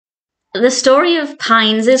The story of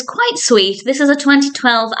Pines is quite sweet. This is a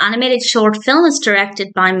 2012 animated short film. It's directed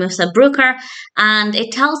by Musa Brooker, and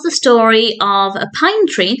it tells the story of a pine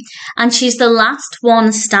tree, and she's the last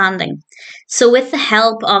one standing. So with the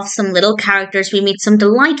help of some little characters, we meet some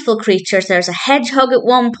delightful creatures. There's a hedgehog at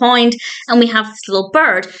one point, and we have this little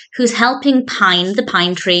bird who's helping Pine, the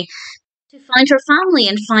pine tree, to find her family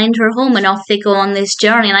and find her home, and off they go on this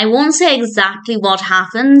journey. And I won't say exactly what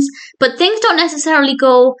happens, but things don't necessarily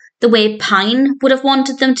go the way Pine would have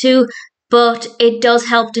wanted them to, but it does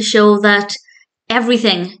help to show that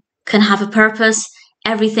everything can have a purpose,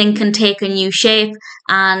 everything can take a new shape,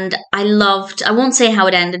 and I won't say how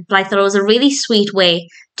it ended, but I thought it was a really sweet way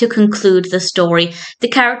to conclude the story. The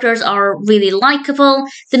characters are really likeable,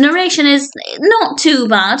 the narration is not too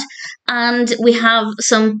bad, and we have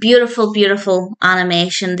some beautiful, beautiful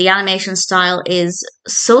animation. The animation style is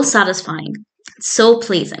so satisfying, so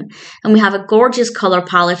pleasing, and we have a gorgeous colour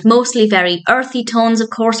palette, mostly very earthy tones, of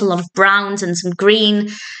course, a lot of browns and some green,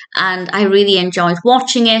 and I really enjoyed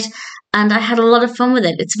watching it, and I had a lot of fun with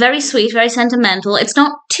it. It's very sweet, very sentimental. It's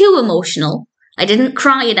not too emotional. I didn't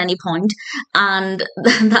cry at any point, and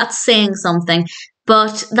that's saying something.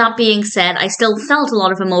 But that being said, I still felt a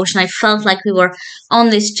lot of emotion. I felt like we were on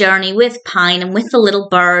this journey with Pine and with the little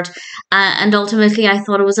bird, and ultimately I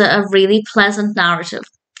thought it was a really pleasant narrative.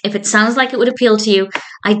 If it sounds like it would appeal to you,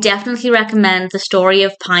 I definitely recommend The Story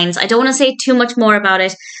of Pines. I don't want to say too much more about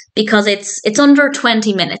it because it's under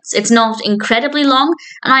 20 minutes. It's not incredibly long,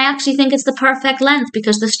 and I actually think it's the perfect length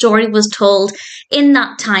because the story was told in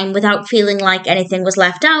that time without feeling like anything was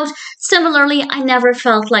left out. Similarly, I never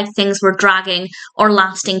felt like things were dragging or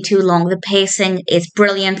lasting too long. The pacing is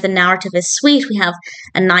brilliant. The narrative is sweet. We have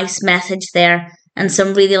a nice message there and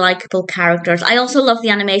some really likeable characters. I also love the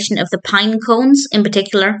animation of the pine cones in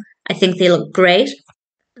particular. I think they look great.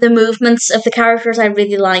 The movements of the characters I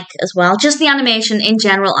really like as well. Just the animation in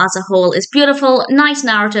general as a whole is beautiful, nice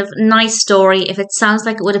narrative, nice story. If it sounds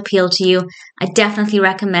like it would appeal to you, I definitely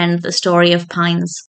recommend The Story of Pines.